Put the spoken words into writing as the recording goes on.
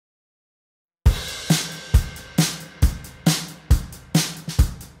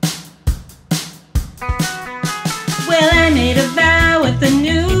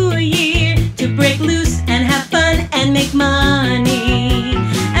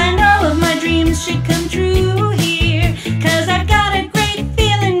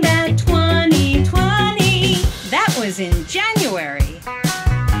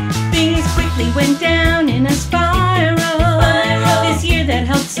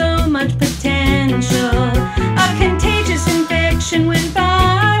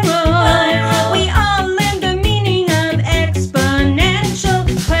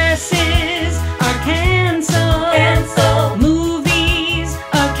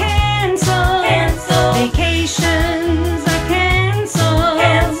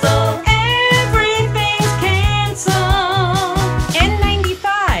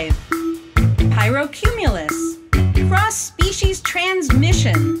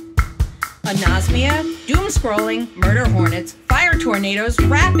anosmia, doom scrolling, murder hornets, fire tornadoes,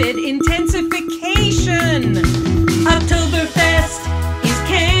 rapid intensification. Oktoberfest is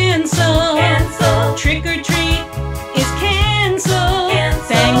canceled. Trick or treat is canceled.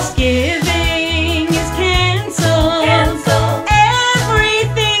 Thanksgiving is canceled.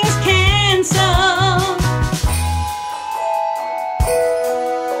 Everything's canceled.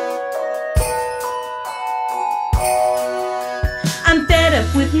 I'm fed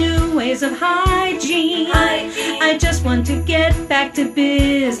up with new ways of hygiene. I just want to get back to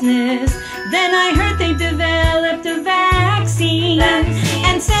business. Then I heard they developed a vaccine.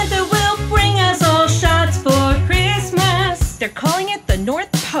 And Santa will bring us all shots for Christmas. They're calling it the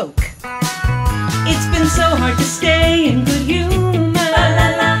North Poke. It's been so hard to stay in good humor.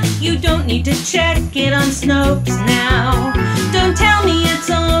 You don't need to check it on Snopes now. Don't tell me it's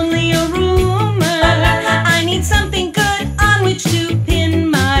only a rumor. I need something good on which to pin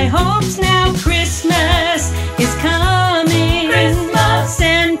my hopes now. Christmas is coming.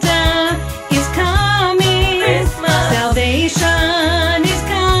 Santa is coming. Salvation is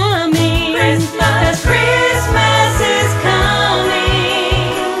coming. 'Cause Christmas is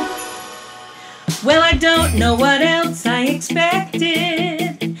coming. Well, I don't know what else I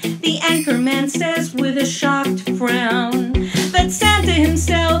expected. The anchorman says with a shocked frown that Santa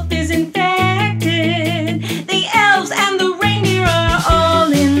himself isn't